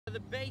The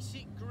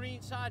basic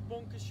greenside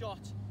bunker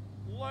shot.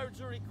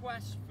 Loads of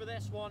requests for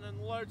this one and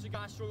loads of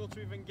guys struggle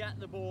to even get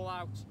the ball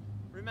out.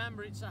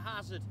 Remember, it's a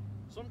hazard.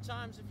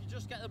 Sometimes if you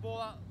just get the ball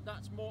out,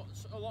 that's more.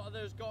 A lot of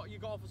those your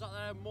golfers out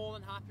there are more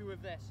than happy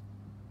with this.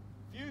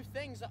 Few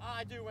things that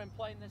I do when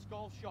playing this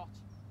golf shot.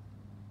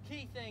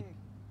 Key thing,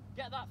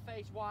 get that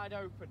face wide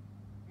open.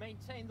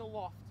 Maintain the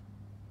loft.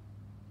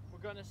 We're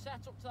going to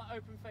set up to that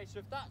open face. So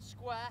if that's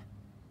square,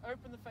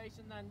 open the face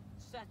and then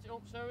set it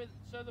up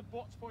so the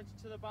butt's pointed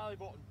to the belly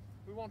button.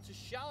 We want a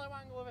shallow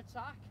angle of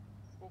attack,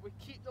 but we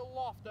keep the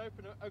loft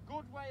open. A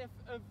good way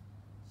of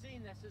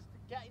seeing this is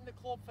getting the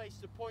club face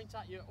to point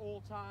at you at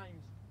all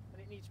times,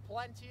 and it needs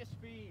plenty of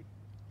speed.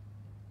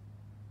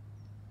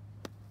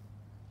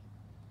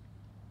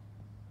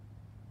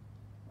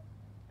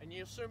 And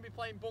you'll soon be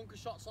playing bunker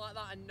shots like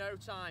that in no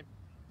time.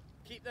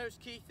 Keep those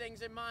key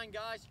things in mind,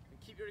 guys, and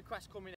keep your requests coming in.